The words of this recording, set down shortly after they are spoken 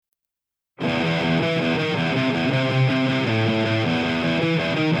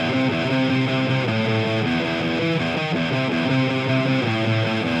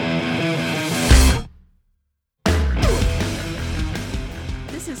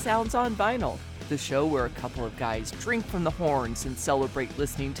Sounds on Vinyl, the show where a couple of guys drink from the horns and celebrate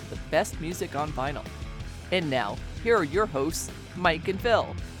listening to the best music on vinyl. And now, here are your hosts, Mike and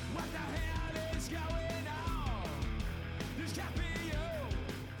Phil.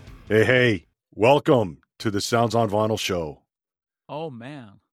 Hey, welcome to the Sounds on Vinyl show. Oh,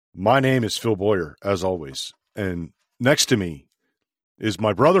 man. My name is Phil Boyer, as always. And next to me is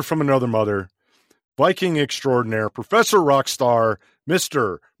my brother from another mother, Viking extraordinaire, Professor Rockstar,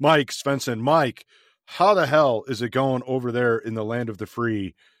 Mr. Mike Svensson. Mike, how the hell is it going over there in the land of the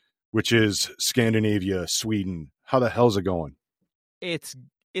free, which is Scandinavia, Sweden? How the hell's it going? It's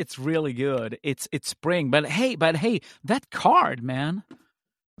really good. It's spring, but hey, that card, man.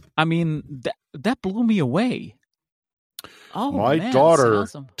 I mean, that blew me away. Oh, my man, daughter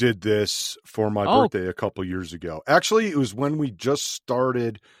awesome. did this for my birthday a couple years ago. Actually, it was when we just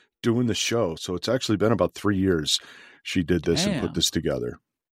started doing the show. So it's actually been about 3 years she did this and put this together.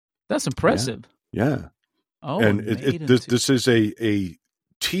 That's impressive. Yeah. Oh, and this is a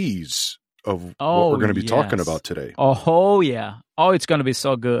tease of what we're going to be talking about today. Oh, yeah. Oh, it's going to be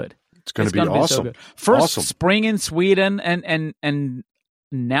so good. It's going to be awesome. So good. First, awesome. Spring in Sweden and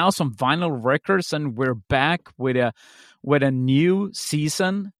now some vinyl records, and we're back with a new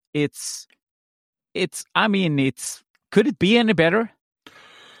season. Could it be any better?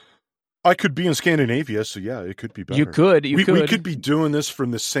 I could be in Scandinavia, so yeah, it could be better. You could. We could be doing this from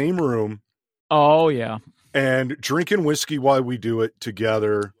the same room. Oh, yeah. And drinking whiskey while we do it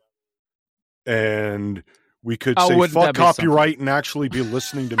together. And we could say fuck copyright and actually be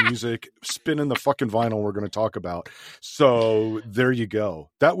listening to music, spinning the fucking vinyl we're going to talk about. So there you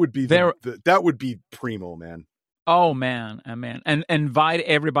go. That would be that would be primo, man. Oh, man. And invite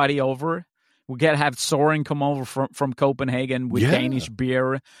everybody over. We could have Soren come over from Copenhagen with Danish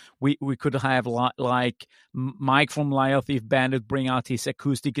beer. We could have like Mike from Lyle Thief Bandit bring out his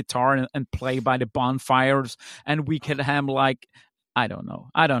acoustic guitar and play by the bonfires. And we could have like, I don't know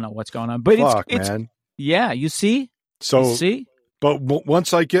what's going on. But it's man. Yeah, you see? But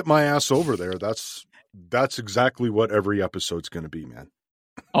once I get my ass over there, that's exactly what every episode's going to be, man.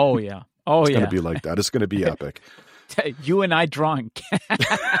 Oh, yeah. It's going to be like that. It's going to be epic. You and I drunk.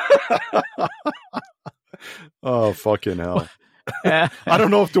 Oh, fucking hell. I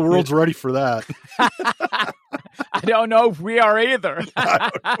don't know if the world's ready for that. I don't know if we are either.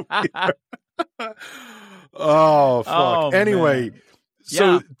 Oh, fuck. Oh, anyway,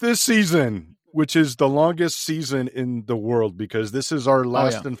 so this season, which is the longest season in the world, because this is our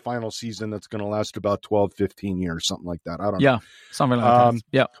last and final season that's going to last about 12, 15 years, something like that. I don't know. Yeah, something like that.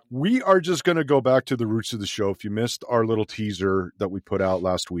 Yeah. We are just going to go back to the roots of the show. If you missed our little teaser that we put out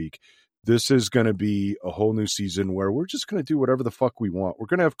last week, this is going to be a whole new season where we're just going to do whatever the fuck we want. We're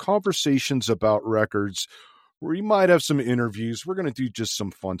going to have conversations about records. We might have some interviews. We're going to do just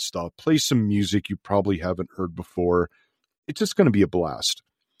some fun stuff, play some music you probably haven't heard before. It's just going to be a blast.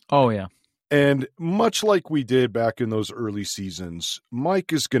 Oh, yeah. And much like we did back in those early seasons,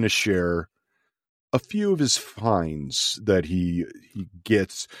 Mike is going to share a few of his finds that he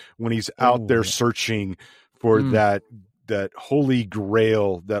gets when he's out there searching for that holy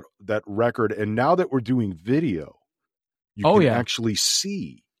grail, that record. And now that we're doing video, you can actually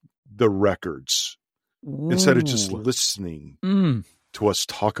see the records instead of just listening to us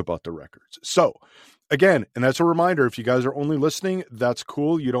talk about the records. So again, and that's a reminder, if you guys are only listening, that's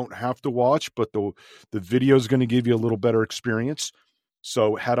cool. You don't have to watch, but the video is going to give you a little better experience.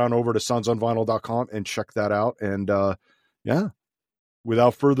 So head on over to soundsonvinyl.com and check that out. And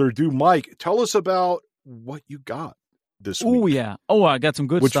without further ado, Mike, tell us about what you got this week. Oh, yeah. Oh, I got some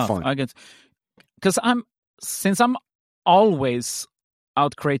good stuff. Because since I'm always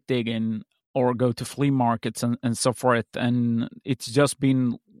out crate digging or go to flea markets and so forth, and it's just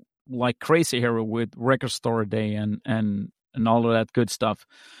been like crazy here with Record Store Day and all of that good stuff.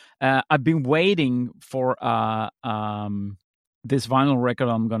 I've been waiting for this vinyl record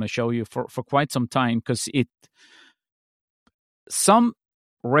I'm going to show you for quite some time, because some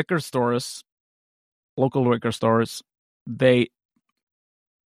record stores, local record stores, they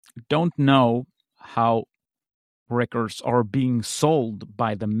don't know how records are being sold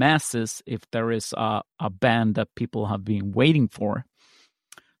by the masses if there is a band that people have been waiting for.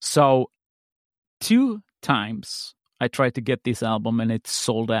 So 2 times I tried to get this album and it's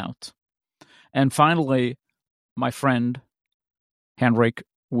sold out. And finally, my friend Henrik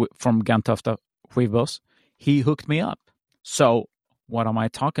from Gantofta Skivboss, he hooked me up. So what am I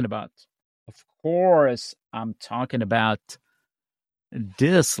talking about? Of course, I'm talking about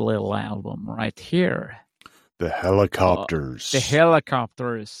this little album right here. The Helicopters. The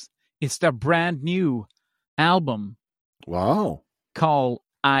Helicopters. It's their brand new album. Wow. Called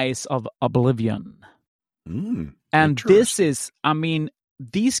Eyes of Oblivion. And this interesting. is, I mean,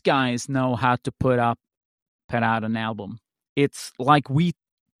 these guys know how to put out an album. It's like we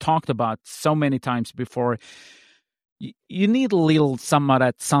talked about so many times before. You need a little some of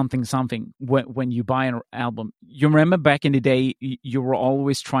that something when you buy an album. You remember back in the day, you were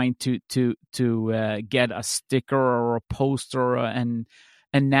always trying to get a sticker or a poster, and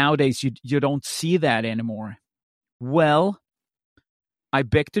nowadays you don't see that anymore. Well, I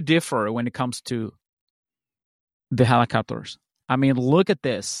beg to differ when it comes to the Helicopters. I mean, look at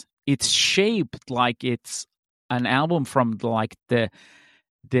this. It's shaped like it's an album from like the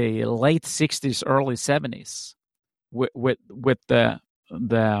late 60s, early 70s. With the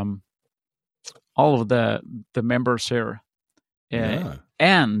all of the members here,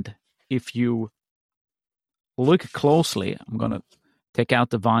 and if you look closely, I'm gonna take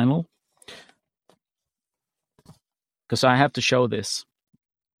out the vinyl because I have to show this.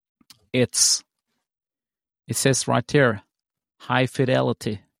 It says right here, high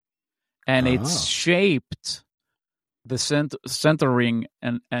fidelity, and it's shaped. The centering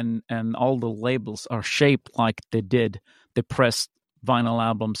and all the labels are shaped like they did the pressed vinyl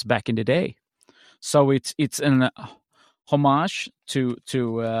albums back in the day. So it's an homage to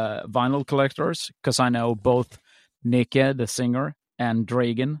vinyl collectors, because I know both Nicke, the singer, and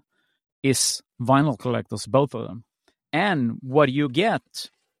Dragan is vinyl collectors, both of them. And what you get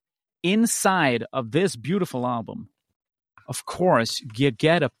inside of this beautiful album, of course, you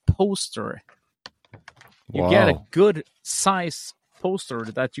get a poster. You get a good size poster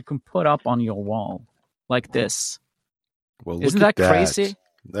that you can put up on your wall like this. Well, isn't that crazy?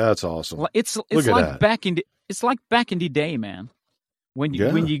 That's awesome. It's like back in the day, man. When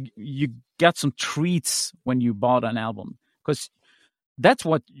you got some treats when you bought an album, because that's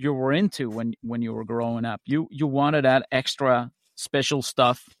what you were into when you were growing up. You wanted that extra special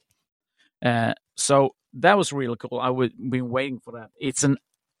stuff. So that was really cool. I would been waiting for that. It's an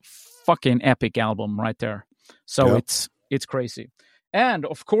fucking epic album right there. So it's crazy. And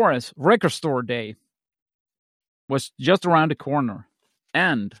of course, Record Store Day was just around the corner,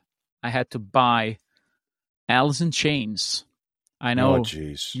 and I had to buy Alice in Chains. I know. Oh,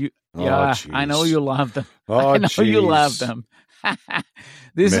 jeez. I know you love them. Oh, I know you love them.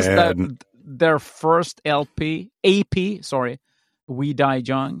 This is their first AP, sorry, We Die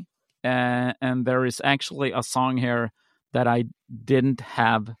Young. And there is actually a song here that I didn't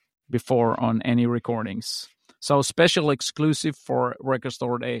have before on any recordings. So special exclusive for Record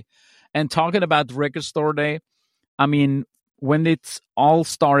Store Day. And talking about Record Store Day, I mean, when it's all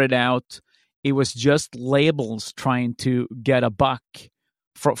started out, it was just labels trying to get a buck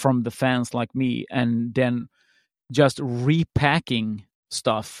from the fans like me, and then just repacking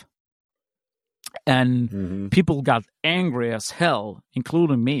stuff. And people got angry as hell,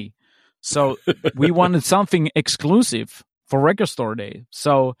 including me. So we wanted something exclusive for Record Store Day.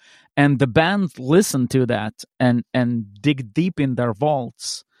 So, and the band listened to that and dig deep in their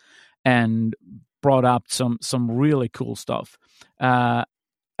vaults and brought up some really cool stuff.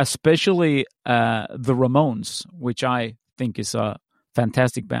 Especially the Ramones, which I think is a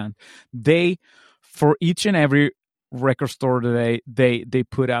fantastic band. They, for each and every Record Store Day, they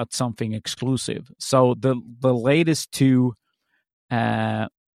put out something exclusive. So the latest two, I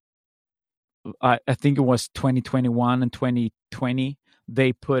think it was 2021 and 2020,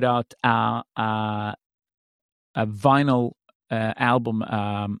 they put out a vinyl album.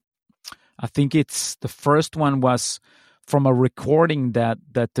 I think it's the first one was from a recording that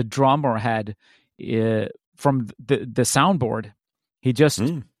the drummer had from the soundboard. He just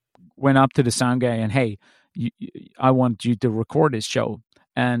went up to the sound guy and, hey, I want you to record this show,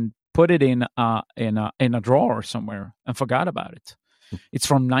 and put it in a drawer somewhere and forgot about it. It's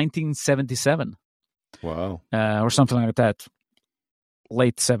from 1977. Wow. Or something like that.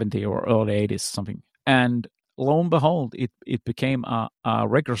 Late 70s or early 80s, something. And lo and behold, it became a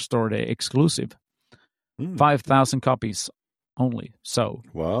Record Store Day exclusive. 5,000 copies only. So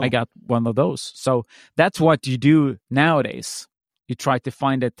I got one of those. So that's what you do nowadays. You try to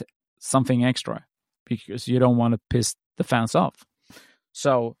find it something extra because you don't want to piss the fans off.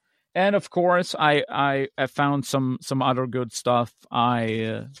 So, and of course, I found some other good stuff.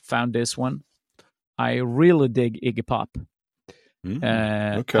 I found this one. I really dig Iggy Pop.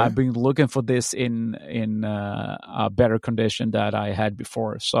 Okay. I've been looking for this in a better condition that I had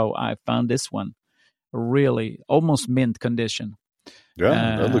before. So I found this one. Really almost mint condition.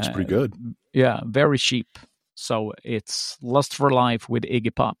 Yeah, that looks pretty good. Yeah, very cheap. So it's Lust for Life with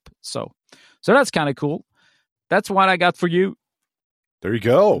Iggy Pop. So that's kind of cool. That's what I got for you. There you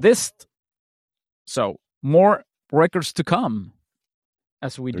go. So more records to come.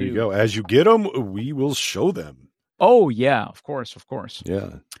 as we There do. you go. As you get them, we will show them. Oh yeah, of course.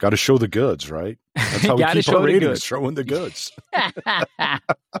 Yeah, got to show the goods, right? That's how we Gotta keep show our the ratings, goods. showing the goods.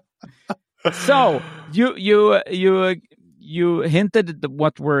 So you hinted at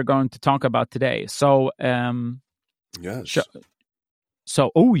what we're going to talk about today. So Yes,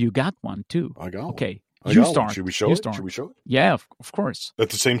 you got one too. I got. Okay, I you got one. start. Should we show You it? start. Should we show it Yeah, of course. at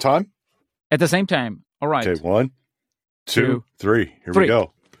the same time? At the same time. All right. Okay, 1, 2, Two, 3. Here three. we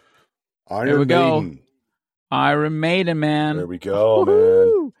go. Here we Iron go. Maiden. Iron Maiden, man. There we go, man.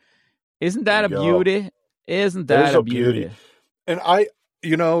 Woo-hoo! Isn't that a There you go. beauty? Isn't That that is a a beauty. beauty? And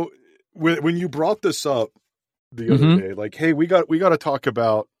when you brought this up the other Mhm. day, like, hey, we got to talk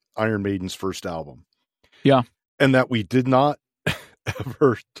about Iron Maiden's first album. Yeah. And that we did not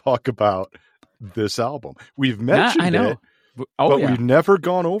ever talk about this album. We've mentioned I know. it, Oh but yeah. we've never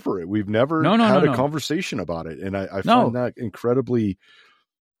gone over it. We've never No, had a no. conversation about it. And I No. find that incredibly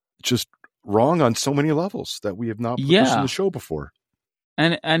just wrong on so many levels that we have not put this in Yeah. the show before.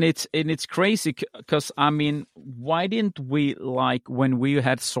 And it's crazy because I mean, why didn't we, like when we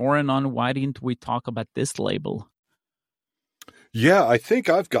had Soren on? Why didn't we talk about this label? Yeah, I think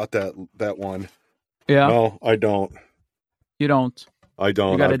I've got that one. Yeah, No, I don't. you don't. I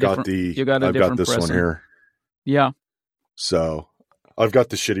don't. You got a I've got different- the. you got a I've got different this one pressing. here. Yeah, So I've got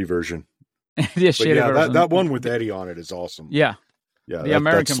the shitty version. the But shitty yeah, version. that one with Eddie on it is awesome. Yeah, Yeah, the that's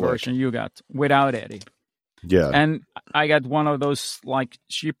American slick. version you got without Eddie, Yeah, and I got one of those like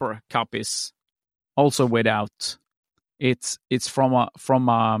cheaper copies, also without. It's from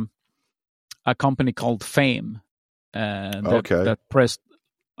a company called Fame, Okay. that pressed,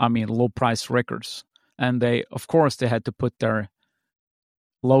 I mean, low price records, and they had to put their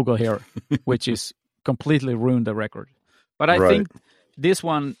logo here, which is completely ruined the record. But I Right. think this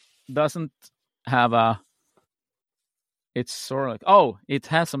one doesn't have a. It's sort of like, it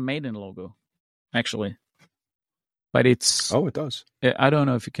has a Maiden logo, actually, but it's. Oh, it does. I don't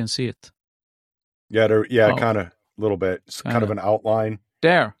know if you can see it Yeah, Oh. kind of a little bit. It's kind of Kinda. an outline.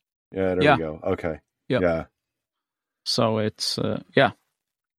 there. Yeah, there Yeah. we go. Okay. Yep. Yeah. So it's yeah.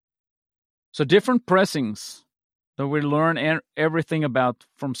 So different pressings that we learn everything about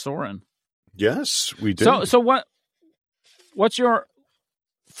from Soren. Yes, we did. So what's your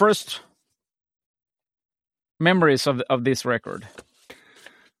first memories of this record?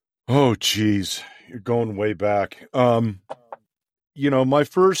 Oh, geez, you're going way back. My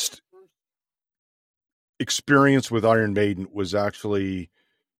first experience with Iron Maiden was actually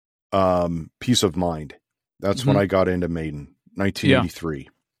Peace of Mind. That's when I got into Maiden, 1983.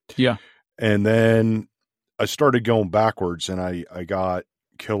 Yeah. And then I started going backwards, and I got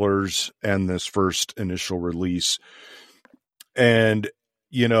Killers and this first initial release. And,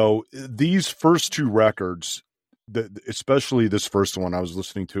 these first two records, especially this first one, I was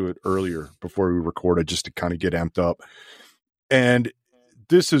listening to it earlier before we recorded just to kind of get amped up. And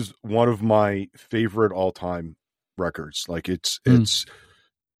this is one of my favorite all-time records. Like it's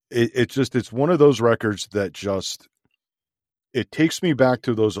one of those records that just, it takes me back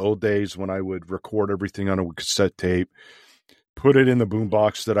to those old days when I would record everything on a cassette tape, put it in the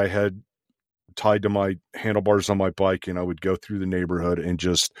boombox that I had tied to my handlebars on my bike, and I would go through the neighborhood and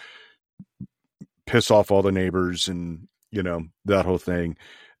just piss off all the neighbors and, that whole thing.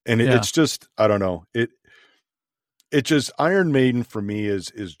 And it's just, I don't know. It just, Iron Maiden for me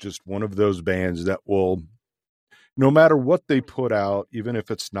is just one of those bands that will, no matter what they put out, even if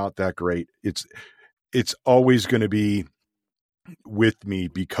it's not that great, it's always going to be with me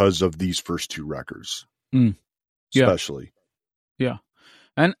because of these first two records, especially. Yeah.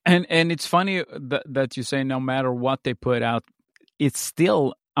 And it's funny that you say no matter what they put out, it's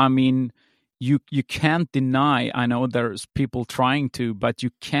still, I mean, you can't deny, I know there's people trying to, but you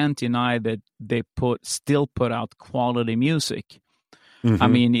can't deny that they still put out quality music. I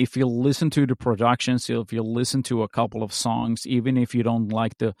mean, if you listen to the productions, if you listen to a couple of songs, even if you don't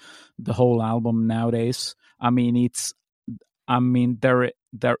like the whole album nowadays,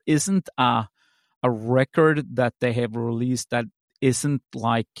 there isn't a record that they have released that isn't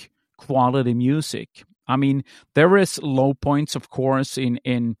like quality music. I mean, there is low points, of course,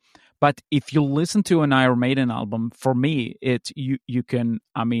 but if you listen to an Iron Maiden album, for me, you can,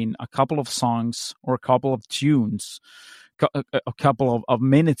 I mean, a couple of songs or a couple of tunes, a couple of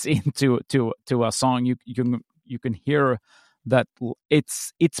minutes into a song, you can hear that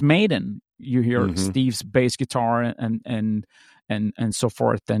it's Maiden. You hear Steve's bass guitar and so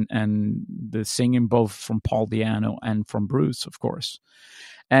forth, and the singing both from Paul Di'Anno and from Bruce, of course.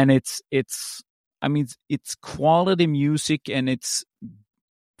 And it's quality music, and it's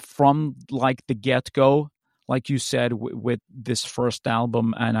from like the get-go, like you said, with this first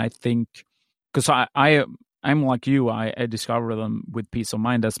album. And I think, because I'm like you, I discovered them with Peace of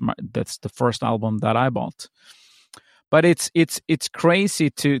Mind. That's the first album that I bought. But it's crazy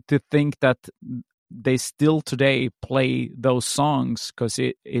to think that they still today play those songs, because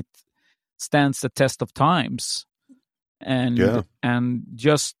it stands the test of times. And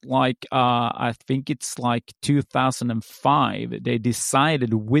just like I think it's like 2005, they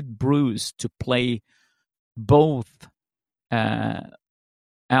decided with Bruce to play both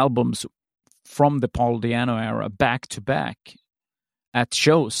albums from the Paul Di'Anno era back to back at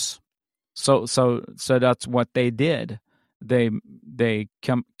shows. So that's what they did. They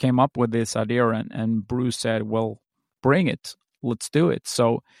came up with this idea, and Bruce said, "Well, bring it. Let's do it."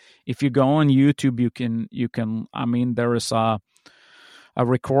 So if you go on YouTube, you can. I mean, there is a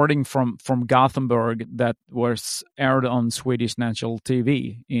recording from Gothenburg that was aired on Swedish National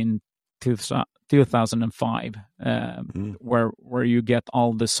TV in 2005, where you get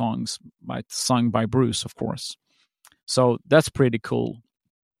all the songs sung by Bruce, of course. So that's pretty cool.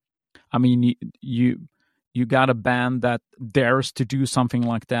 I mean, you got a band that dares to do something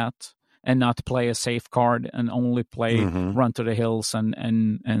like that and not play a safe card and only play Run to the Hills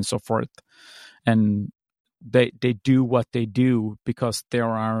and so forth. And they do what they do because they're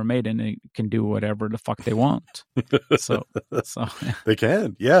Iron Maiden and they can do whatever the fuck they want. So they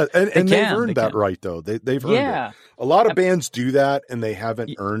can, yeah, and they've earned that right though. They've earned it. A lot of bands do that and they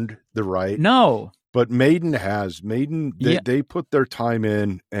haven't earned the right. No, but Maiden has. They put their time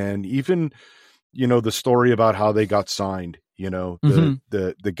in, and even the story about how they got signed.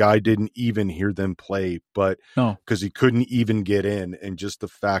 The guy didn't even hear them play, but because he couldn't even get in, and just the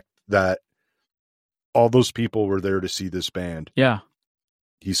fact that all those people were there to see this band. Yeah.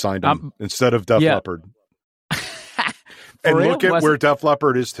 He signed them instead of Def Leppard. And look at where Def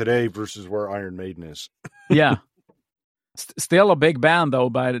Leppard is today versus where Iron Maiden is. Yeah. Still a big band though,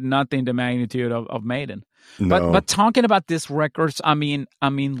 but not in the magnitude of Maiden. No. But talking about these records, I mean,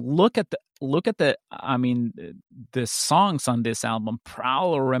 look at the songs on this album.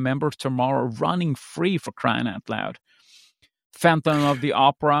 Prowler, Remember Tomorrow, Running Free, for crying out loud. Phantom of the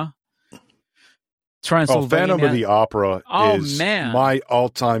Opera. Transylvania. Phantom of the Opera is my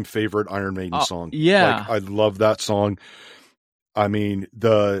all-time favorite Iron Maiden song. Yeah. I love that song. I mean,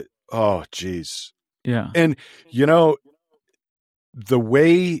 geez. Yeah. And, the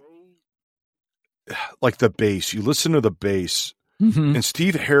way, like the bass, you listen to the bass, and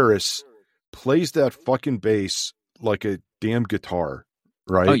Steve Harris plays that fucking bass like a damn guitar,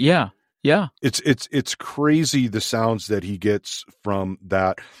 right? Oh, yeah. Yeah. It's crazy the sounds that he gets from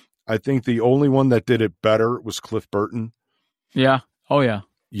that. I think the only one that did it better was Cliff Burton. Yeah. Oh, yeah.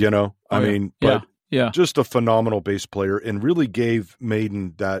 Just a phenomenal bass player, and really gave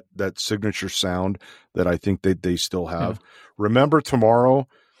Maiden that signature sound that I think they still have. Yeah. Remember Tomorrow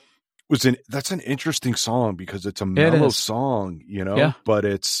that's an interesting song because it's a mellow song, but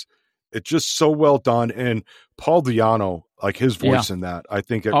it's just so well done. And Paul Di'Anno, like his voice in that, I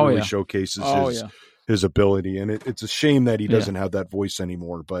think it really showcases his ability, and it's a shame that he doesn't have that voice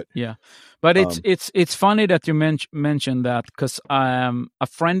anymore. But it's funny that you mentioned that, because a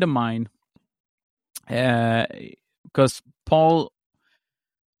friend of mine, because Paul,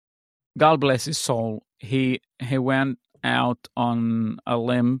 God bless his soul, he went out on a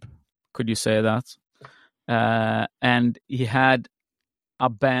limb, could you say that? And he had a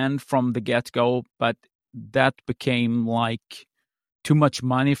band from the get-go, but that became like too much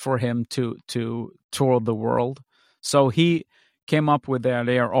money for him to tour the world. So he came up with the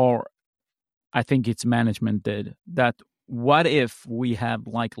idea, or I think its management did, that what if we have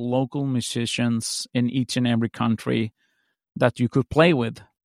like local musicians in each and every country that you could play with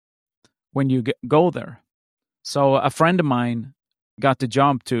when you go there. So a friend of mine got the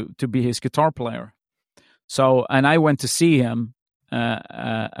job to be his guitar player. So, and I went to see him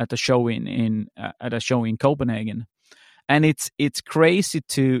at a show in Copenhagen. And it's crazy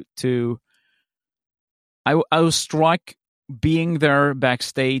to I was struck being there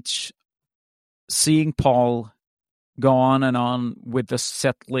backstage, seeing Paul go on with the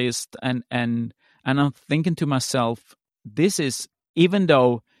set list, and I'm thinking to myself, this is, even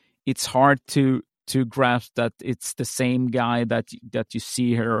though it's hard to grasp that it's the same guy that you see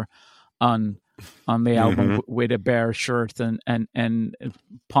here on the album with a bear shirt and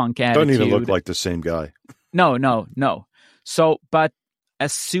punk attitude. Don't even look like the same guy. No. So, but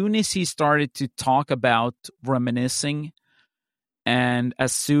as soon as he started to talk about reminiscing, and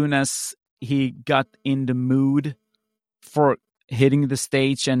as soon as he got in the mood for hitting the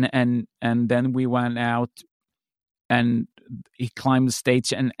stage, and then we went out, and he climbed the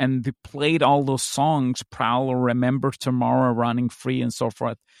stage and they played all those songs, Prowler, Remember Tomorrow, Running Free, and so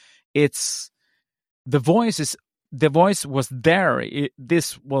forth. It's the voice was there.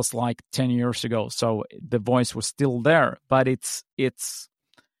 This was like 10 years ago, so the voice was still there. But it's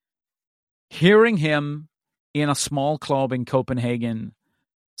hearing him in a small club in Copenhagen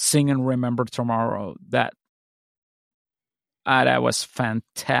singing "Remember Tomorrow." That was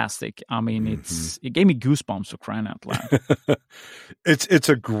fantastic. I mean, it gave me goosebumps for crying out loud. It's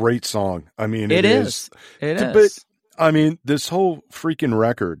a great song. I mean, it is. It is. But I mean, this whole freaking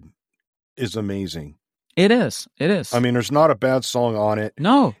record is amazing. It is. I mean, there's not a bad song on it.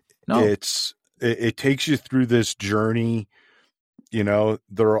 No. It takes you through this journey. You know,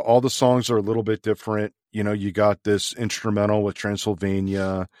 all the songs are a little bit different. You know, you got this instrumental with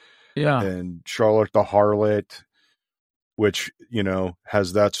Transylvania, and Charlotte the Harlot, which, you know,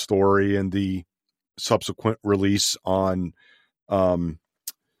 has that story, and the subsequent release on The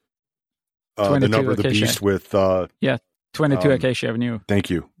Number of the Beast with 22 Acacia Avenue. Thank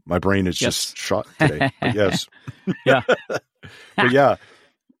you. My brain is just shot today. But yes. Yeah. But yeah.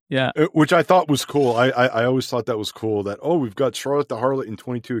 Yeah. Which I thought was cool. I always thought that was cool that, we've got Charlotte the Harlot in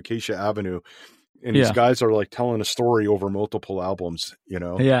 22 Acacia Avenue. And these guys are like telling a story over multiple albums, you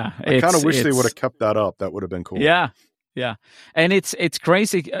know? Yeah. I kind of wish they would have kept that up. That would have been cool. Yeah. Yeah. And it's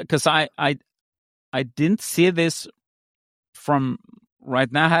crazy because I didn't see this from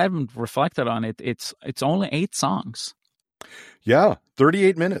right now. I haven't reflected on it. It's only 8 songs. Yeah.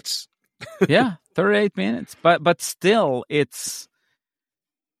 38 minutes. Yeah. 38 minutes. But still, it's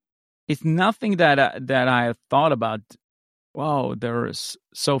nothing that I thought about. Wow, there's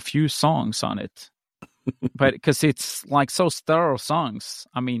so few songs on it. But because it's like so thorough songs.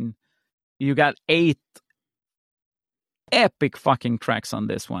 I mean, you got 8 epic fucking tracks on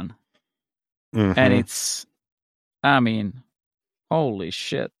this one. And it's, I mean, holy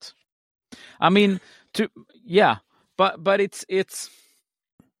shit. I mean, but it's,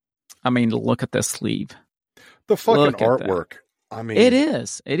 I mean, look at the sleeve. The fucking artwork. I mean, it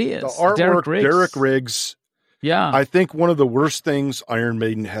is. The artwork, Derek Riggs. Yeah. I think one of the worst things Iron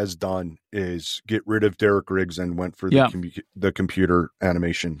Maiden has done is get rid of Derek Riggs and went for the computer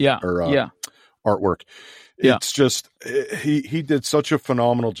animation artwork. It's just, he did such a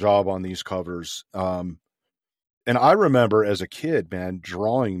phenomenal job on these covers. And I remember as a kid, man,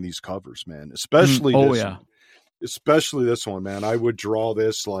 drawing these covers, man, especially this one, man. I would draw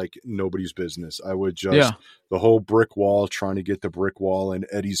this like nobody's business. I would just the whole brick wall, trying to get the brick wall and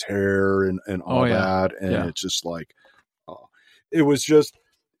Eddie's hair and all that. And it's just like, it was just,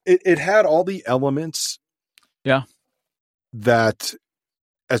 it had all the elements. Yeah. That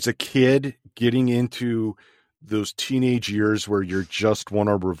as a kid getting into those teenage years where you're just want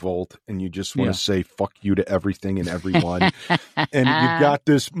to revolt and you just want to say fuck you to everything and everyone. And you've got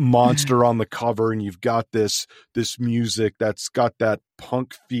this monster on the cover and you've got this music that's got that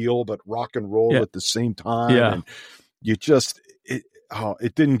punk feel, but rock and roll at the same time. Yeah. And you just,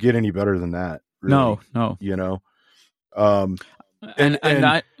 it didn't get any better than that. Really, no, you know? And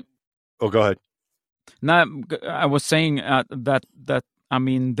I, go ahead. No, I was saying that, I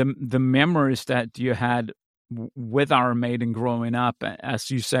mean, the memories that you had with Iron Maiden growing up,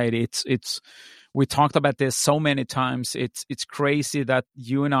 as you said, it's we talked about this so many times. It's crazy that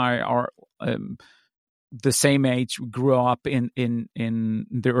you and I are the same age. We grew up in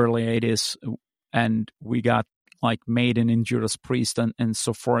the early 80s, and we got like Maiden and Judas Priest and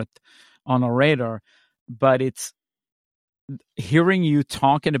so forth on our radar. But it's hearing you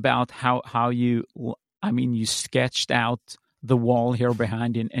talking about how you, I mean, you sketched out the wall here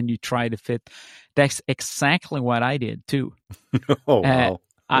behind you and you try to fit. That's exactly what I did too. Oh, wow.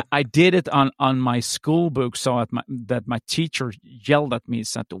 I did it on my school book, so that my teacher yelled at me and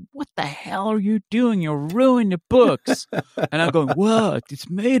said, "What the hell are you doing? You're ruining the books." And I'm going, "What? It's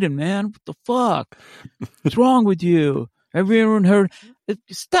Maiden, man. What the fuck? What's wrong with you? Have you ever heard?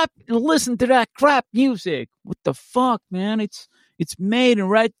 Stop listening to that crap music. What the fuck, man? It's Maiden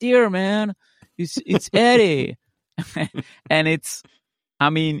right there, man. It's Eddie." And it's, I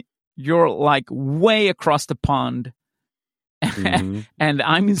mean, you're like way across the pond. Mm-hmm. And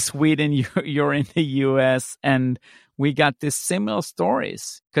I'm in Sweden, you're in the US, and we got these similar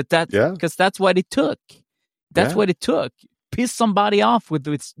stories because that's what it took. That's what it took. Piss somebody off with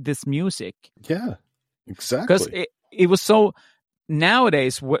this music. Yeah, exactly. Because it was so.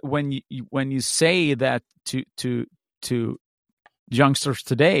 Nowadays, when you say that to youngsters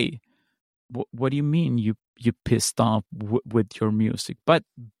today, what do you mean you pissed off with your music? But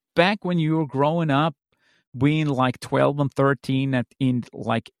back when you were growing up, being like 12 and 13 in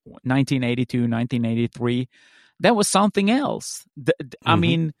like 1982, 1983, that was something else. I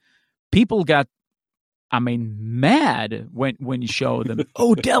mean, people got, mad when you show them,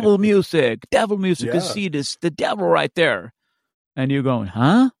 oh, devil music, you see this, the devil right there. And you're going,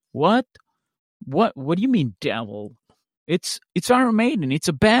 huh? What do you mean devil? It's Iron Maiden. It's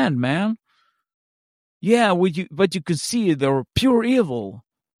a band, man. Yeah, but you can see they're pure evil.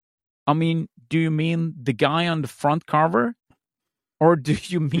 I mean, do you mean the guy on the front cover? Or do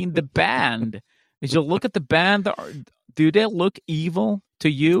you mean the band? As you look at the band, do they look evil to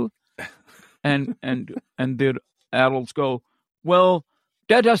you? And the adults go, well,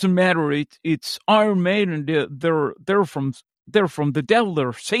 that doesn't matter. It's Iron Maiden. They're from the devil.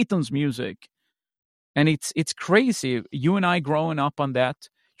 They're Satan's music. And it's crazy. You and I growing up on that.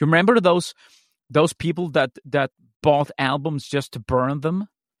 You remember those people that bought albums just to burn them?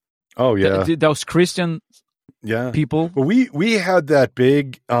 Oh yeah, those Christian people. Well, we had that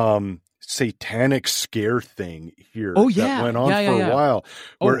big satanic scare thing here. Oh yeah, that went on for a while,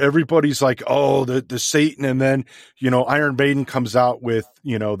 where everybody's like, "Oh, the Satan," and then Iron Maiden comes out with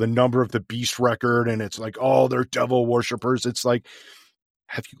the Number of the Beast record, and it's like, "Oh, they're devil worshippers." It's like,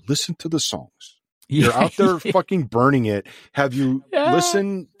 have you listened to the songs? You're out there fucking burning it. Have you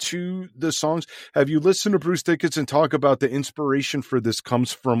listened to the songs? Have you listened to Bruce Dickinson talk about the inspiration for this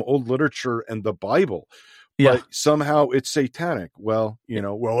comes from old literature and the Bible? Yeah. But somehow it's satanic. Well,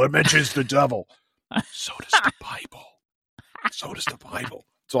 it mentions the devil. So does the Bible.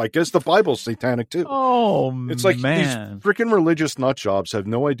 So I guess the Bible's satanic too. Oh, it's like man. These freaking religious nut jobs have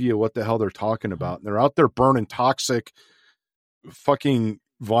no idea what the hell they're talking about. And they're out there burning toxic fucking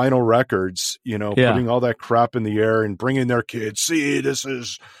vinyl records, putting all that crap in the air and bringing their kids. See, this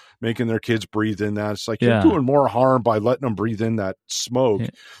is making their kids breathe in that. It's like you're doing more harm by letting them breathe in that smoke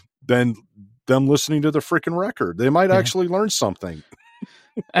than them listening to the freaking record. They might actually learn something.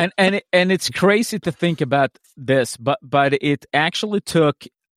 and it's crazy to think about this, but it actually took.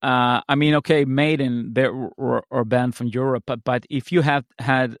 Maiden, they were a band from Europe, but if you had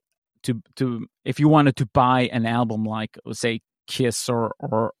to if you wanted to buy an album like, say, Kiss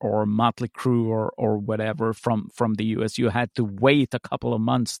or Motley Crue or whatever from the US, you had to wait a couple of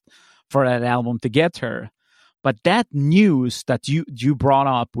months for that album to get here. But that news that you brought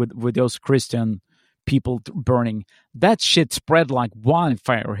up with those Christian people burning, that shit spread like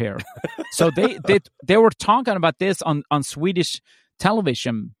wildfire here. So they were talking about this on Swedish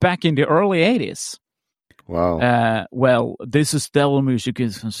television back in the early 80s. Wow. Well, this is devil music.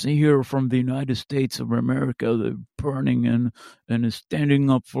 It's here from the United States of America. They're burning and is standing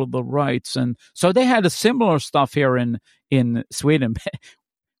up for the rights. And so they had a similar stuff here in Sweden.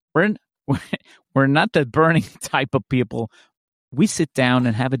 We're not the burning type of people. We sit down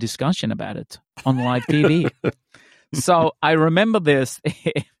and have a discussion about it on live TV. So I remember this.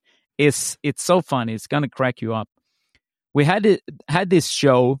 It's so funny. It's going to crack you up. We had this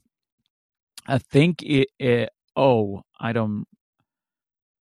show. I think I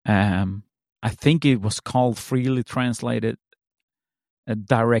think it was called Freely Translated a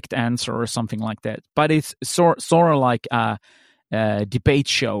Direct Answer or something like that. But it's sort of like a debate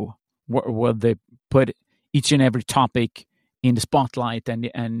show where they put each and every topic in the spotlight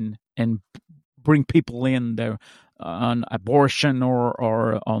and bring people in there on abortion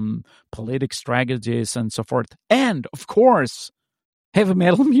or on political strategies and so forth. And of course, heavy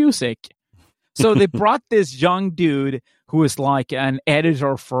metal music. So they brought this young dude who was like an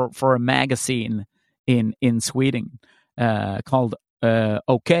editor for a magazine in Sweden called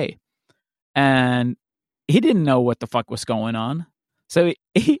OK. And he didn't know what the fuck was going on. So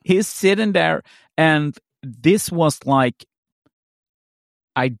he's sitting there, and this was like,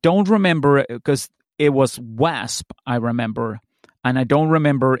 I don't remember, because it was WASP, I remember. And I don't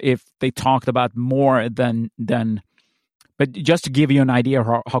remember if they talked about more than but just to give you an idea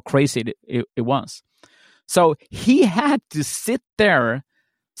how crazy it was. So he had to sit there,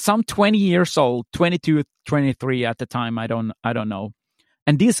 some 20 years old, 22, 23 at the time, I don't know.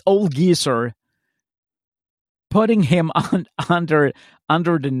 And this old geezer putting him under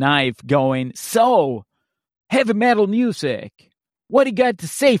the knife going, so, heavy metal music, what do you got to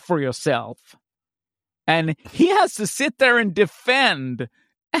say for yourself? And he has to sit there and defend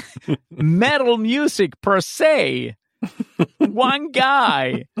metal music per se. One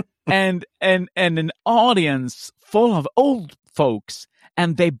guy and an audience full of old folks,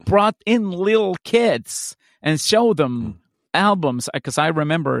 and they brought in little kids and showed them albums, because I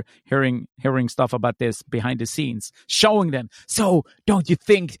remember hearing stuff about this behind the scenes, showing them. So don't you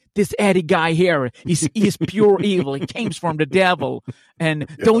think this Eddie guy here is pure evil? He came from the devil. And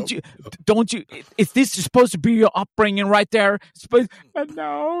don't you? Is this supposed to be your upbringing right there? But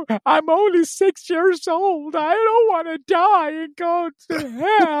no, I'm only 6 years old. I don't want to die and go to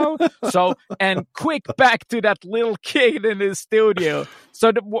hell. So, and quick back to that little kid in the studio.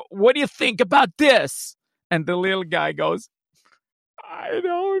 So, what do you think about this? And the little guy goes, I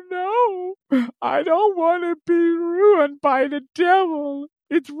don't know. I don't want to be ruined by the devil.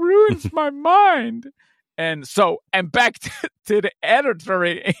 It ruins my mind. And back to the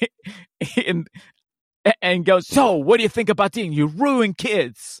editor and goes, so what do you think about this? You ruin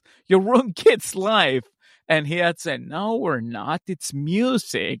kids. You ruin kids' life. And he had said, no, we're not. It's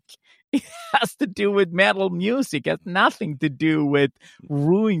music. It has to do with metal music. It has nothing to do with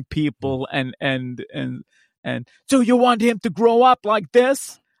ruining people. And so you want him to grow up like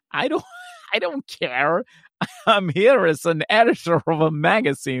this? I don't care. I'm here as an editor of a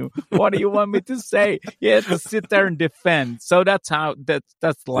magazine. What do you want me to say? You have to sit there and defend. So that's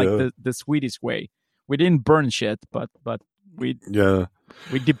like the Swedish way. We didn't burn shit, but we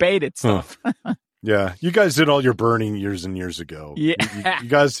debated stuff. Yeah, you guys did all your burning years and years ago. Yeah,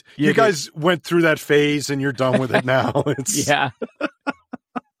 you guys went through that phase, and you're done with it now. Yeah.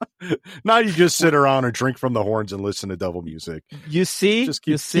 Now you just sit around and drink from the horns and listen to devil music. You see? Just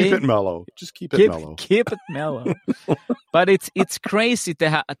keep it mellow. Just keep it mellow. Keep it mellow. But it's crazy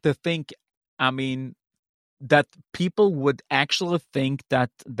to think, I mean, that people would actually think that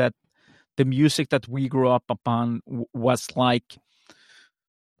the music that we grew up upon was like,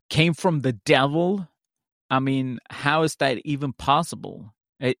 came from the devil. I mean, how is that even possible?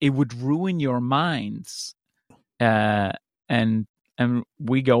 It would ruin your minds. And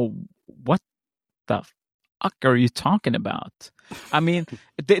we go, what the fuck are you talking about? I mean,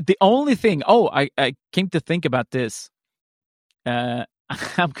 the only thing, I came to think about this. I'm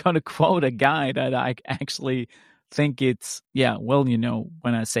going to quote a guy that I actually think it's, when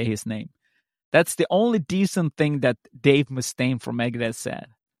I say his name. That's the only decent thing that Dave Mustaine from Megadeth said.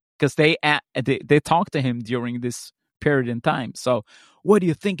 Because they talked to him during this period in time. So what are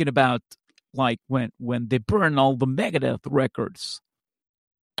you thinking about, like, when they burn all the Megadeth records?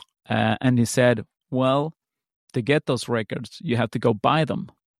 And he said, well, to get those records, you have to go buy them.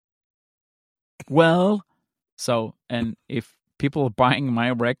 Well, and if people are buying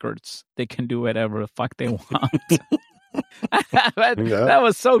my records, they can do whatever the fuck they want. That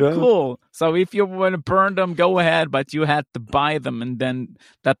was so cool. So if you want to burn them, go ahead, but you had to buy them, and then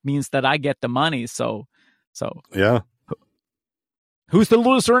that means that I get the money. So yeah. Who's the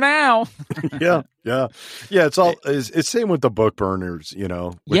loser now? Yeah. It's same with the book burners, which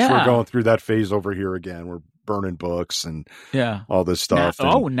we're going through that phase over here again. We're burning books and all this stuff.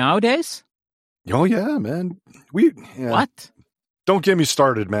 Nowadays? Oh yeah, man. What? Don't get me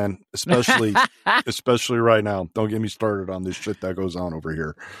started, man. Especially right now. Don't get me started on this shit that goes on over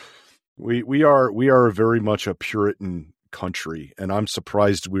here. We are very much a Puritan country, and I'm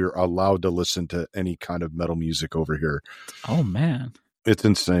surprised we're allowed to listen to any kind of metal music over here. Oh man, it's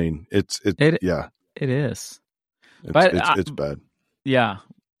insane. It is. It's bad. Yeah,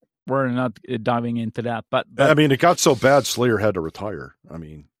 we're not diving into that, but I mean, it got so bad Slayer had to retire. I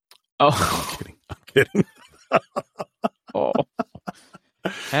mean, I'm kidding. Oh.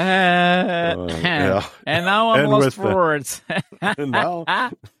 And now I'm lost for words.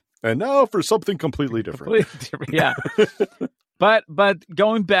 And now for something completely different. Yeah. But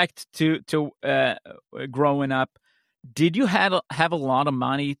going back to growing up, did you have a lot of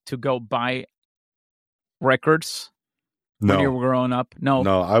money to go buy records when you were growing up? No,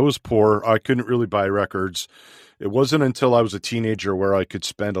 I was poor. I couldn't really buy records. It wasn't until I was a teenager where I could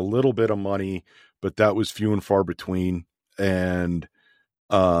spend a little bit of money, but that was few and far between. And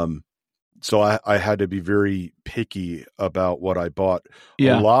so I had to be very picky about what I bought.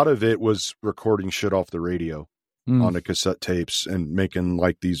 Yeah. A lot of it was recording shit off the radio on the cassette tapes and making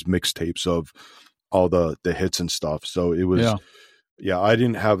like these mixtapes of all the hits and stuff. So it was, I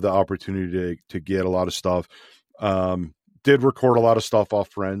didn't have the opportunity to get a lot of stuff. Did record a lot of stuff off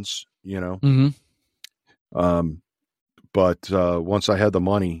friends, But once I had the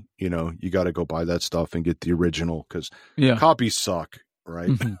money, you got to go buy that stuff and get the original because copies suck, right?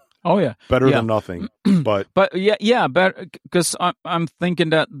 Mm-hmm. Oh yeah, better than nothing. But because I'm thinking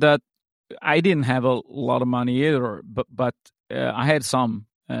that I didn't have a lot of money either, but I had some.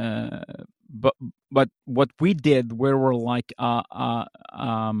 But what we did, we were like a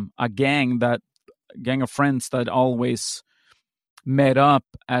gang of friends that always met up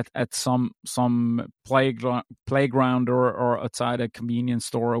at some playground or outside a convenience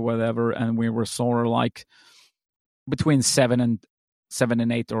store or whatever, and we were sort of like between 7 and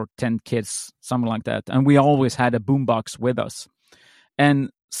 8 or 10 kids, something like that, and we always had a boombox with us. And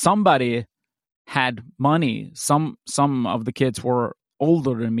somebody had money. Some of the kids were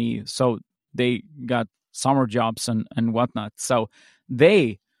older than me, so they got summer jobs and whatnot, so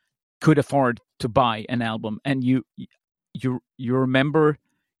they could afford to buy an album. And you remember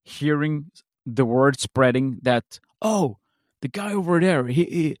hearing the word spreading that, oh, the guy over there,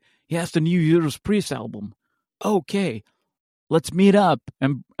 he has the new Judas Priest album. Okay, let's meet up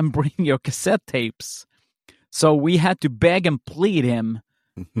and bring your cassette tapes. So we had to beg and plead him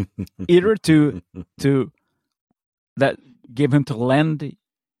either to that give him to lend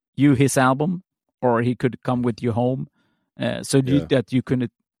you his album, or he could come with you home, that you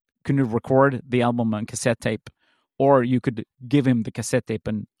couldn't record the album on cassette tape, or you could give him the cassette tape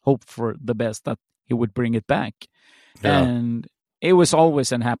and hope for the best that he would bring it back. Yeah. And it was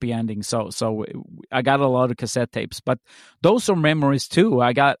always a happy ending. So I got a lot of cassette tapes, but those are memories too.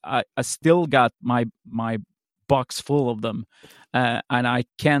 I still got my box full of them, and I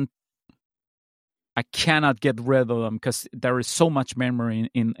cannot get rid of them because there is so much memory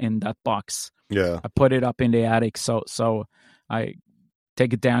in that box. Yeah, I put it up in the attic, so I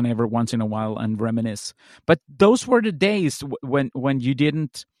take it down every once in a while and reminisce. But those were the days when you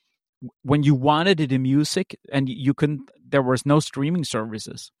wanted the music and you couldn't. There was no streaming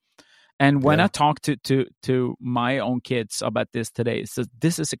services. And when I talk to my own kids about this today, so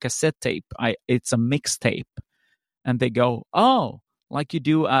this is a cassette tape. It's a mixtape, and they go, "Oh, like you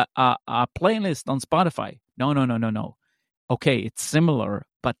do a playlist on Spotify." No. Okay, it's similar,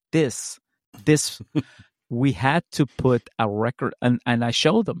 but this we had to put a record, and I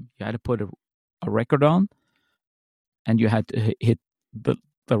showed them. You had to put a record on, and you had to hit the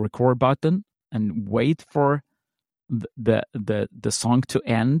record button and wait for the song to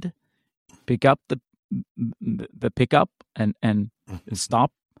end. Pick up the pickup and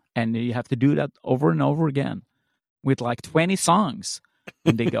stop, and you have to do that over and over again with like 20 songs.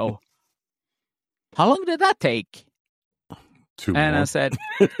 And they go, "How long did that take?" Too and long. I said,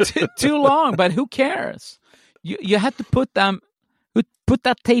 "Too long, but who cares? You had to put that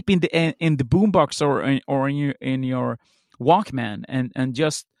tape in the boombox or in your Walkman and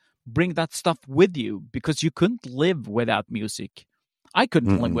just bring that stuff with you, because you couldn't live without music. I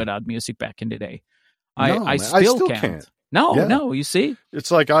couldn't live without music back in the day. I still can't. No, you see? It's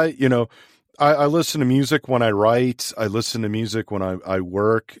like I listen to music when I write. I listen to music when I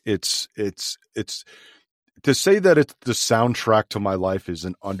work. It's to say that it's the soundtrack to my life is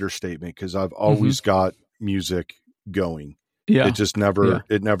an understatement, because I've always got music going. Yeah. It just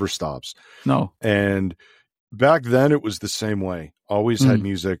never stops. No. And back then it was the same way. Always had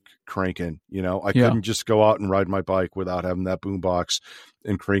music cranking. I couldn't just go out and ride my bike without having that boombox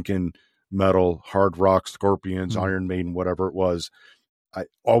and cranking metal, hard rock, Scorpions, Iron Maiden, whatever it was. I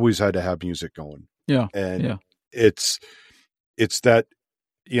always had to have music going. Yeah. And it's that,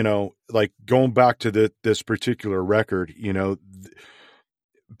 like going back to this particular record,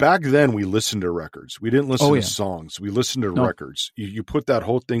 back then we listened to records. We didn't listen to songs. We listened to records. You put that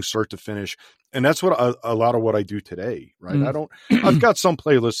whole thing start to finish. And that's what a lot of what I do today, right? I've got some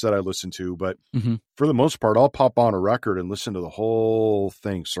playlists that I listen to, but for the most part, I'll pop on a record and listen to the whole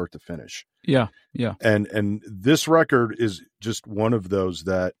thing start to finish. Yeah. Yeah. And this record is just one of those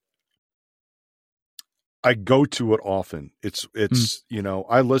that I go to it often. It's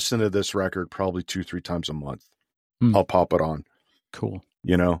I listen to this record probably 2-3 times a month. I'll pop it on. Cool.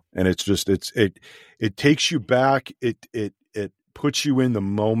 And it's just, it takes you back. It puts you in the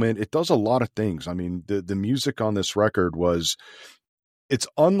moment. It does a lot of things. I mean, the music on this record it's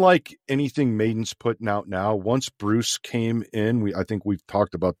unlike anything Maiden's putting out now. Once Bruce came in, I think we've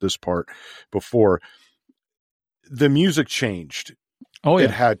talked about this part before. The music changed. Oh yeah.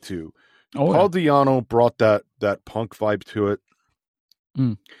 It had to. Oh, Paul Di'Anno brought that punk vibe to it.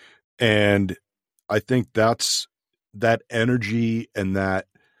 And I think that's that energy and that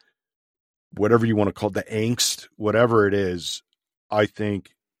whatever you want to call it, the angst, whatever it is, I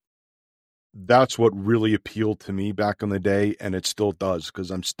think that's what really appealed to me back in the day, and it still does,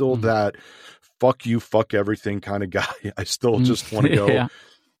 because I'm still that fuck you, fuck everything kind of guy. I still just want to go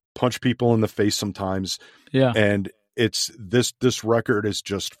punch people in the face sometimes. Yeah. And it's this record is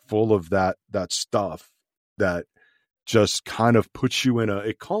just full of that stuff that just kind of puts you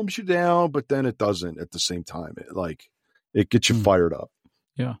it calms you down, but then it doesn't at the same time. It gets you fired up.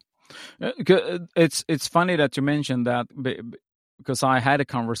 Yeah. It's funny that you mentioned that, because I had a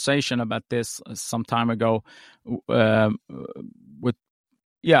conversation about this some time ago with,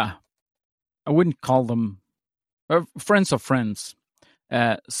 I wouldn't call them friends of friends.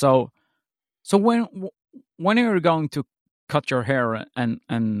 So when you're going to cut your hair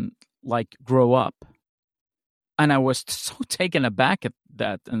and like grow up, and I was so taken aback at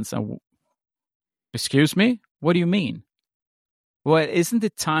that and said, "Excuse me, what do you mean? Well, isn't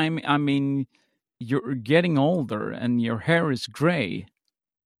it time? I mean, you're getting older and your hair is gray."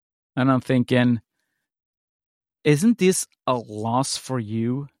 And I'm thinking, isn't this a loss for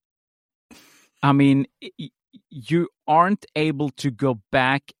you? I mean, you aren't able to go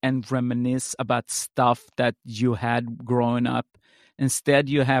back and reminisce about stuff that you had growing up. Instead,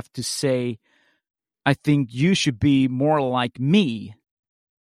 you have to say, I think you should be more like me,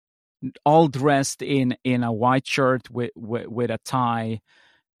 all dressed in a white shirt with a tie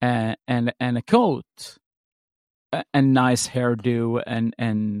and a coat, and nice hairdo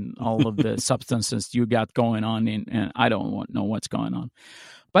and all of the substances you got going on and I don't know what's going on.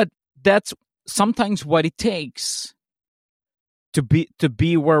 But that's sometimes what it takes to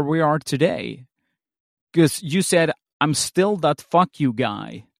be where we are today. Because you said, I'm still that fuck you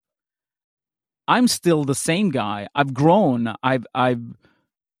guy. I'm still the same guy. I've grown. I've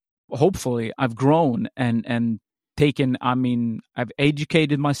hopefully I've grown and taken, I mean, I've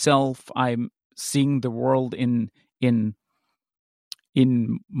educated myself. I'm seeing the world in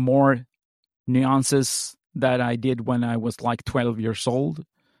more nuances that I did when I was like 12 years old.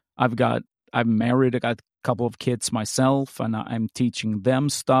 I'm married. I got a couple of kids myself, and I'm teaching them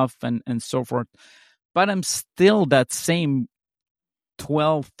stuff and so forth. But I'm still that same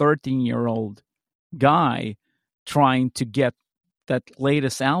 12, 13-year-old guy trying to get that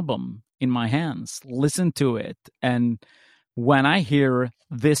latest album in my hands, listen to it. And when I hear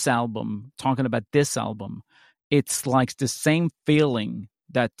this album, talking about this album, it's like the same feeling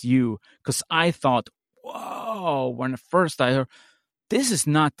that because I thought, whoa, when first I heard, this is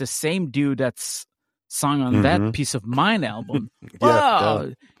not the same dude that's sung on that Peace of Mind album.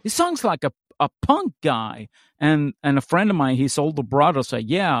 Wow, he sounds like a punk guy. And a friend of mine, his older brother, said,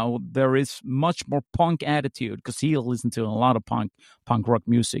 yeah, there is much more punk attitude, because he listened to a lot of punk rock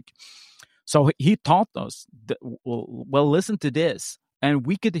music. So he taught us, well, listen to this. And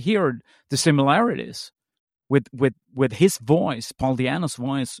we could hear the similarities with his voice, Paul Di'Anno's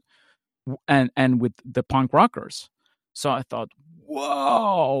voice, and with the punk rockers. So I thought,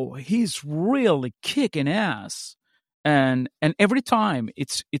 whoa, he's really kicking ass. And every time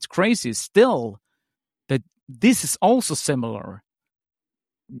it's crazy still that this is also similar.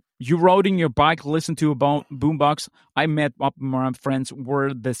 You rode in your bike, listen to a boombox. I met up with my friends.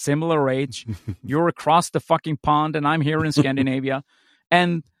 We're the similar age. You're across the fucking pond, and I'm here in Scandinavia,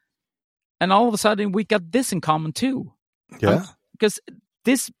 and all of a sudden we got this in common too. Yeah, because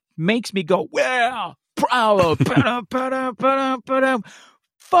this makes me go, yeah, proud,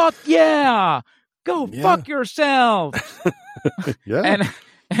 fuck yeah, go fuck yourself. Yeah, and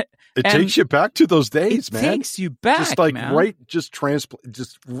it takes you back to those days, man. It takes you back, just like man. just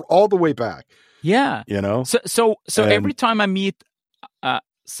all the way back. Yeah, you know. So every time I meet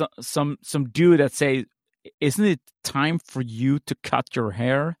some dude that say, "Isn't it time for you to cut your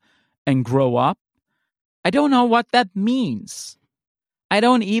hair and grow up?" I don't know what that means. I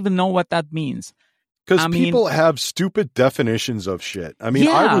don't even know what that means. Because people have stupid definitions of shit. I mean,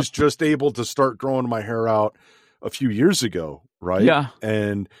 I was just able to start growing my hair out a few years ago, right? Yeah.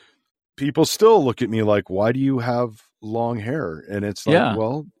 And people still look at me like, why do you have long hair? And it's like,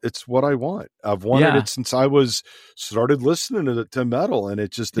 well, it's what I want. I've wanted it since I started listening to metal, and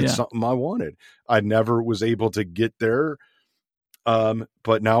it's something I wanted. I never was able to get there.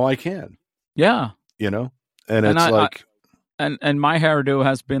 But now I can. Yeah. You know? And it's like... And my hairdo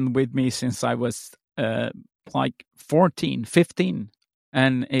has been with me since I was like 14, 15.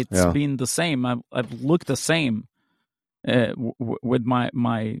 And it's been the same. I've looked the same with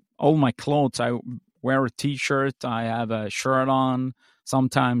all my clothes. I wear a t-shirt. I have a shirt on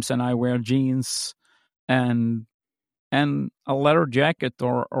sometimes, and I wear jeans and a leather jacket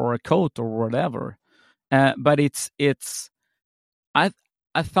or a coat or whatever. But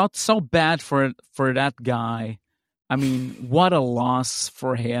I felt so bad for that guy. I mean, what a loss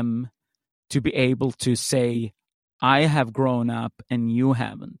for him to be able to say, I have grown up and you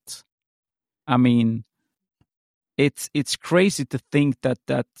haven't. I mean, it's crazy to think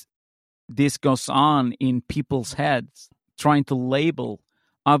that this goes on in people's heads, trying to label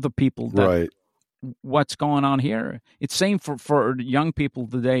other people that what's going on here. It's same for young people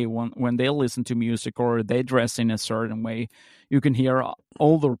today when they listen to music or they dress in a certain way. You can hear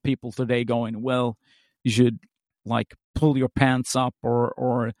older people today going, well, you should like pull your pants up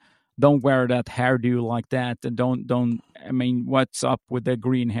or don't wear that hairdo like that, and don't I mean, what's up with the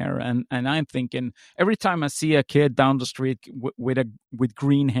green hair? And I'm thinking every time I see a kid down the street with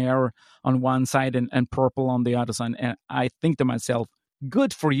green hair on one side and purple on the other side, and I think to myself,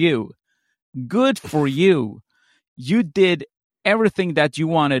 good for you. Good for you. You did everything that you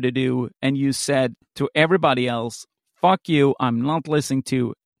wanted to do, and you said to everybody else, fuck you, I'm not listening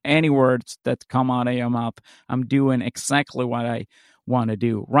to any words that come out of your mouth. I'm doing exactly what I want to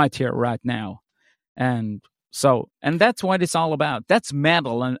do right here, right now. And that's what it's all about. That's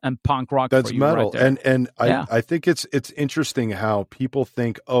metal and punk rock. That's for you metal. Right there. And I think it's interesting how people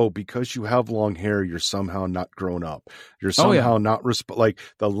think, oh, because you have long hair, you're somehow not grown up. You're somehow not like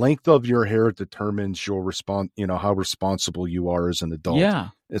the length of your hair determines your how responsible you are as an adult. Yeah.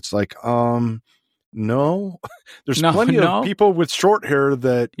 It's like, no, there's plenty of people with short hair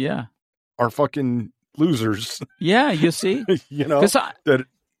that are fucking losers. Yeah. You see,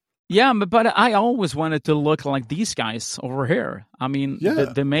 Yeah, but I always wanted to look like these guys over here. I mean,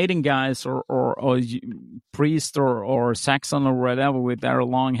 the Maiden guys or Priest or Saxon or whatever with their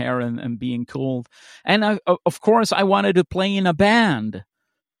long hair and being cool. And of course, I wanted to play in a band.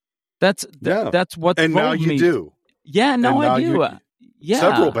 That's what. And now you do. Yeah, now I do.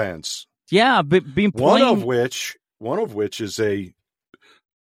 Several bands. Yeah, been playing. One of which is a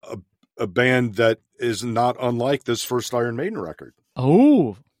band that is not unlike this first Iron Maiden record.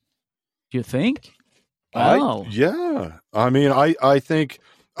 Oh. You think? Oh. I mean, I think,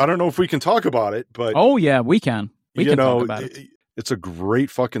 I don't know if we can talk about it, but... Oh, yeah, we can. We can talk about it. It's a great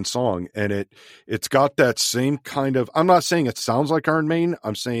fucking song, and it's got that same kind of... I'm not saying it sounds like Iron Maiden.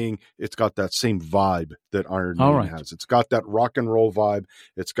 I'm saying it's got that same vibe that Iron Maiden has. It's got that rock and roll vibe.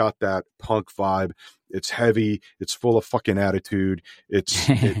 It's got that punk vibe. It's heavy. It's full of fucking attitude.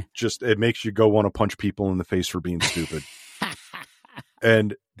 It makes you go want to punch people in the face for being stupid.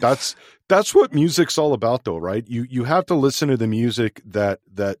 And that's what music's all about, though, right? You have to listen to the music that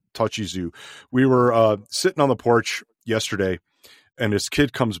touches you. We were sitting on the porch yesterday, and this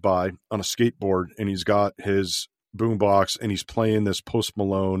kid comes by on a skateboard, and he's got his boombox, and he's playing this Post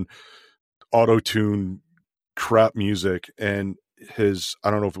Malone auto-tune crap music. And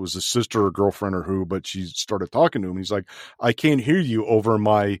I don't know if it was his sister or girlfriend or who, but she started talking to him. He's like, I can't hear you over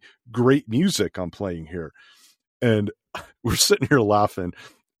my great music I'm playing here. And we're sitting here laughing,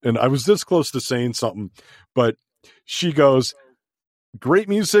 and I was this close to saying something, but she goes, great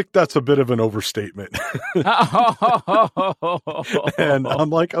music, that's a bit of an overstatement. And I'm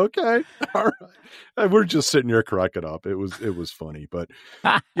like, okay, all right. And we're just sitting here cracking up. It was funny, but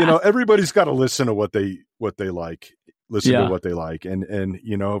everybody's got to listen to what they like, to what they like.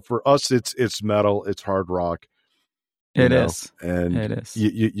 And for us, it's metal, it's hard rock. It is. And it is.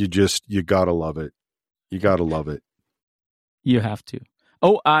 You gotta love it. You gotta love it. You have to.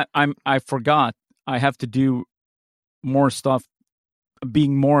 Oh, I forgot. I have to do more stuff.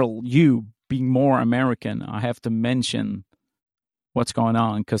 Being more American, I have to mention what's going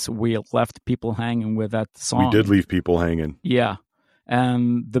on because we left people hanging with that song. We did leave people hanging. Yeah,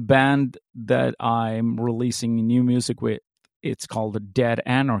 and the band that I'm releasing new music with, it's called Dead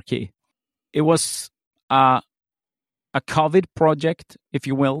Anarchy. It was a COVID project, if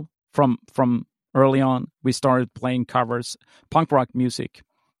you will, from early on. We started playing covers, punk rock music,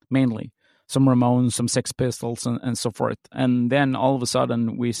 mainly. Some Ramones, some Sex Pistols, and so forth. And then all of a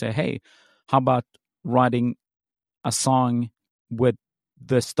sudden we say, hey, how about writing a song with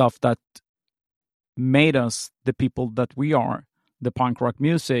the stuff that made us the people that we are, the punk rock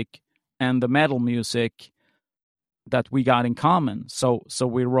music and the metal music that we got in common. So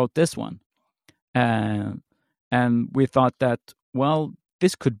we wrote this one. And we thought that, well,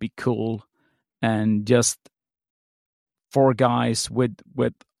 this could be cool. And just 4 guys with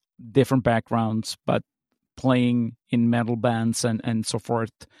different backgrounds, but playing in metal bands and so forth,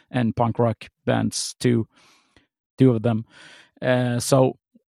 and punk rock bands too, 2 of them. So,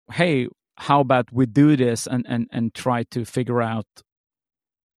 hey, how about we do this and try to figure out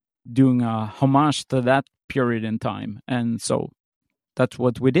doing a homage to that period in time. And so that's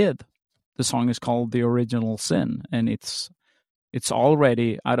what we did. The song is called The Original Sin, and it's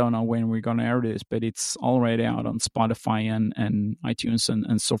already, I don't know when we're going to air this, but it's already out on Spotify and iTunes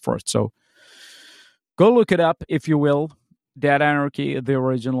and so forth. So go look it up, if you will. Dead Anarchy, The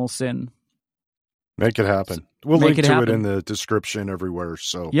Original Sin. Make it happen. We'll link to it in the description everywhere.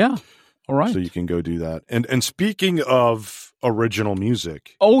 So yeah, all right. So you can go do that. And speaking of original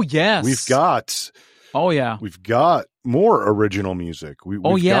music. Oh, yes. We've got more original music. We've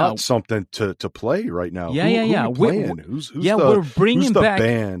got something to play right now. Yeah. Who playing? Who's we're bringing back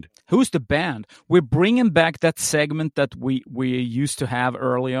band? Who's the band? We're bringing back that segment that we used to have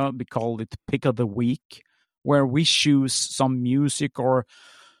earlier. We called it Pick of the Week, where we choose some music or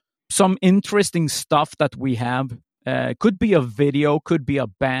some interesting stuff that we have. Could be a video, could be a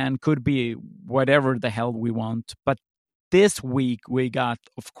band, could be whatever the hell we want. But this week we got,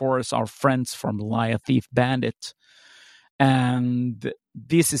 of course, our friends from Liar Thief Bandit. And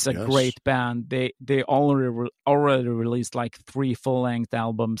this is a great band. They already released like 3 full-length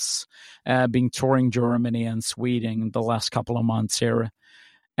albums, being touring Germany and Sweden in the last couple of months here.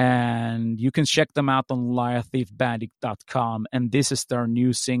 And you can check them out on liarthiefbandit.com. And this is their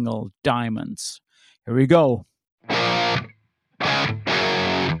new single, Diamonds. Here we go.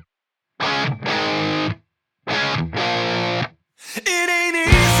 It ain't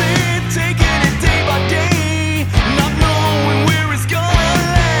easy taking it day by day, not knowing where it's gonna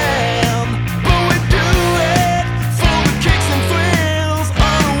land. But we do it for the kicks and thrills,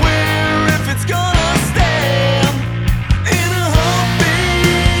 unaware if it's gonna stand. In a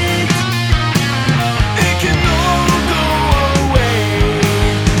heartbeat, it can all go away.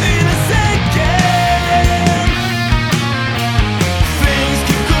 In a second, things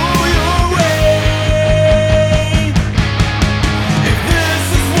can go your way. If this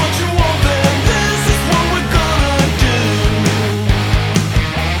is what you want, then this is what we're gonna do.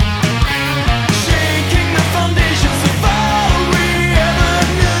 Shaking the foundations of all we ever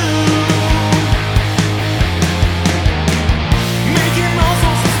knew. Making all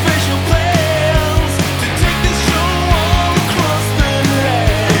sorts of special plans to take this show all across the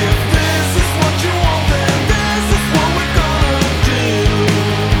land. If this is what you want, then this is what we're gonna do.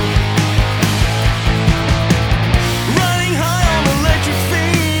 Running high on electric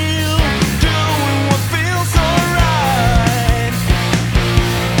field, doing what feels alright.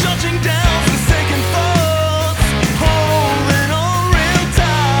 Judging down to second thoughts, holding on real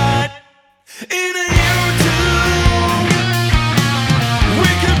tight. In a year or two, we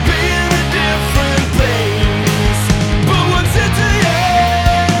could be in a different place. But what's it to you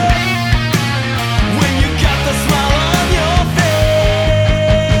when you got the smile on your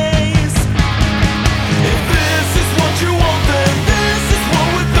face? If this is what you want, then this is what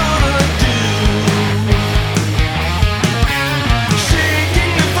we're gonna do.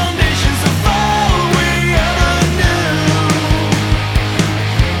 Shaking the foundations of all we ever knew.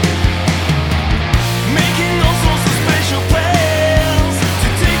 Making all sorts of special plans to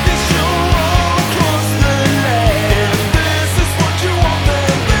take this show all across the land. If this is what you want,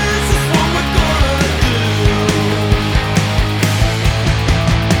 then this is what we're gonna do.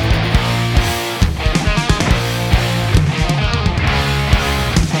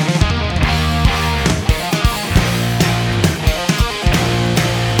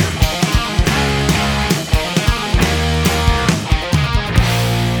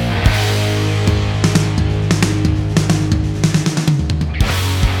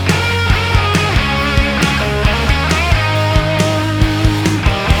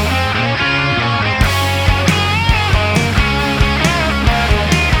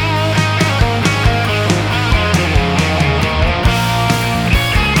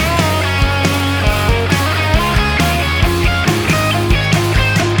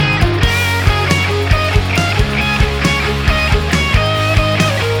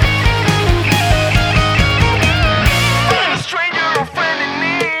 Find a stranger or friend in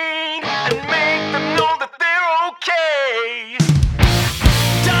need and make them know that they're okay.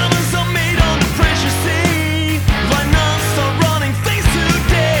 Diamonds are made under pressure, see. Why not start running things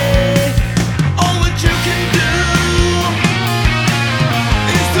today? All that you can do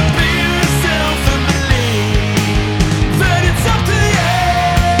is to be yourself and believe that it's up to you.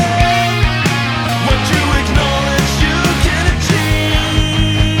 What you acknowledge you can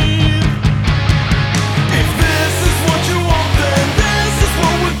achieve. If this is what you want, then this is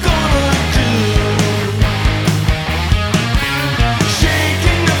what we're gonna do.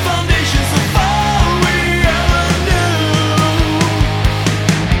 Shaking the foundations of all we ever knew.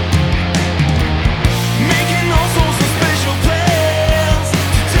 Making all sorts of special plans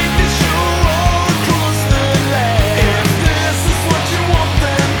to take this show all across the land. If this is what you want,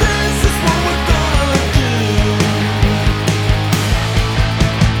 then this is what we're gonna do.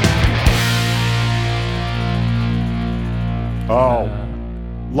 Oh,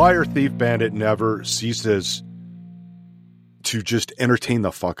 Liar Thief Bandit never ceases to just entertain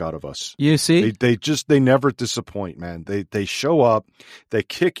the fuck out of us. You see? They never disappoint, man. They show up, they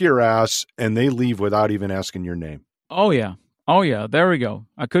kick your ass, and they leave without even asking your name. Oh yeah. There we go.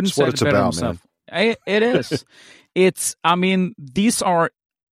 I couldn't That's say what it it's better about, myself. It is. I mean, these are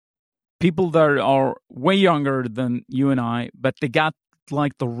people that are way younger than you and I, but they got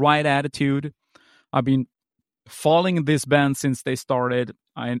like the right attitude. I've been following this band since they started.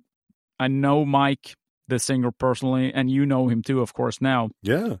 I know Mike, the singer, personally, and you know him too, of course, now.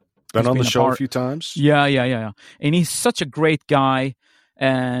 Yeah. Been on the show a few times. Yeah. And he's such a great guy,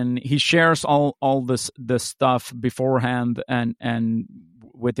 and he shares all this stuff beforehand and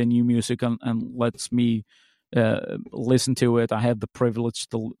with the new music and lets me listen to it. I have the privilege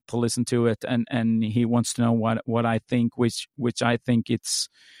to listen to it, and he wants to know what I think, which I think it's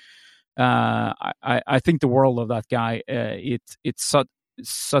I think the world of that guy. It's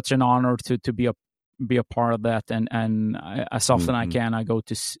such an honor to be a part of that, and as often I can, I go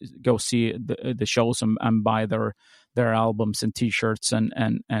see the shows and buy their albums and T-shirts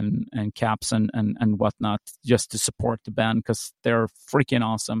and caps and whatnot, just to support the band, because they're freaking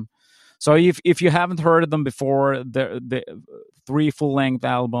awesome. So if you haven't heard of them before, the 3 full-length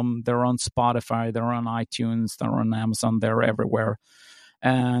album, they're on Spotify, they're on iTunes, they're on Amazon, they're everywhere.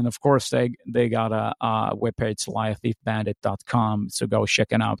 And of course, they got a webpage, LiaThiefBandit.com. So go check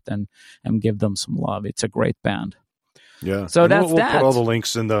it out and give them some love. It's a great band. Yeah. So and we'll put all the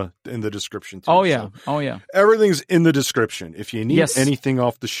links in the description too. Oh yeah. So Oh yeah. everything's in the description. If you need anything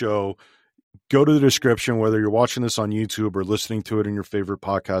off the show, go to the description. Whether you're watching this on YouTube or listening to it in your favorite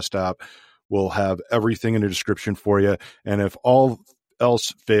podcast app, we'll have everything in the description for you. And if all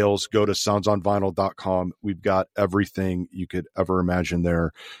else fails, go to soundsonvinyl.com. We've got everything you could ever imagine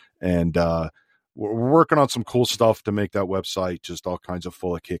there. And we're working on some cool stuff to make that website just all kinds of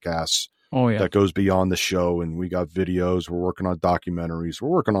full of kick-ass. Oh, yeah. That goes beyond the show. And we got videos. We're working on documentaries. We're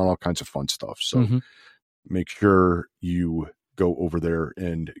working on all kinds of fun stuff. So make sure you go over there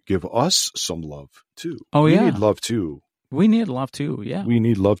and give us some love too. Oh, we yeah. need love too. We need love too. Yeah. We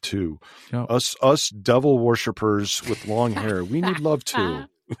need love too. Yep. Us devil worshippers with long hair. We need love too.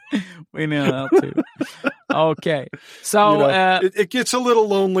 We need love too. Okay. So it gets a little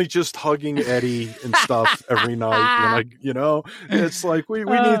lonely just hugging Eddie and stuff every night. When it's like we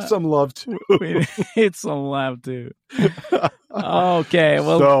need some love too. We need some love too. Okay.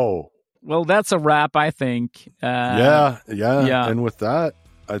 Well, that's a wrap, I think. Yeah. And with that,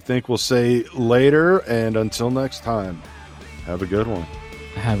 I think we'll say later, and until next time, have a good one.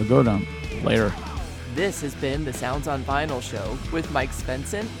 Have a good one. Later. This has been the Sounds on Vinyl show with Mike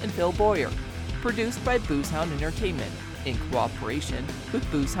Svensson and Phil Boyer, produced by Boozehound Entertainment in cooperation with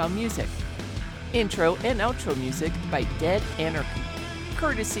Boozehound Music. Intro and outro music by Dead Anarchy,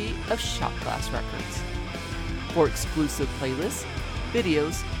 courtesy of Shot Glass Records. For exclusive playlists,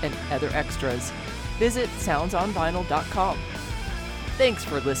 videos, and other extras, visit soundsonvinyl.com. Thanks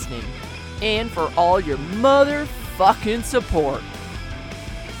for listening, and for all your motherfucking support.